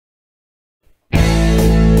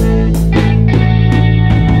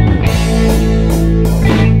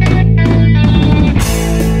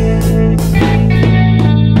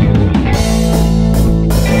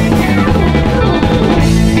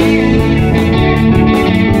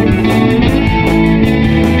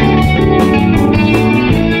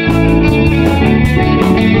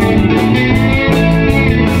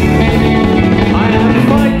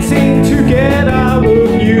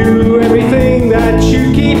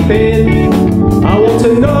deep in. I want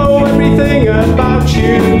to know everything about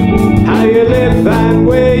you, how you live and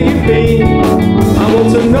where you've been. I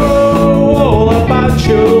want to know all about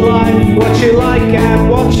your life, what you like and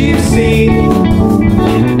what you've seen.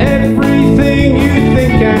 Everything you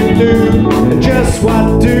think and do, and just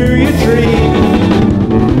what do you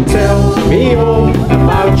dream? Tell me all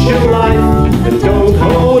about your life, and don't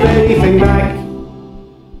hold anything back.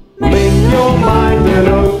 Make your mind an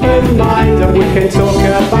open mind, and we can talk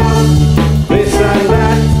about this and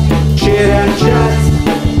that, chit and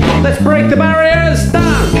chat. Let's break the barriers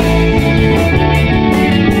down.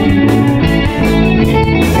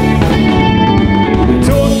 We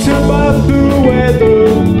talked about the weather,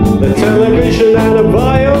 the television and a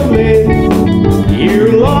violin.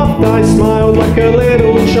 You laughed, I smiled like a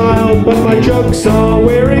little child, but my jokes are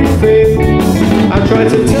wearing thin. I tried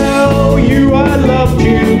to tell you I loved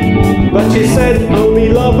you, but you said only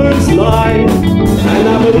lovers lie. And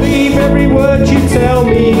I believe every word you tell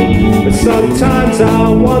me, but sometimes I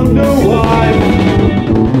wonder why.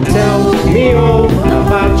 Tell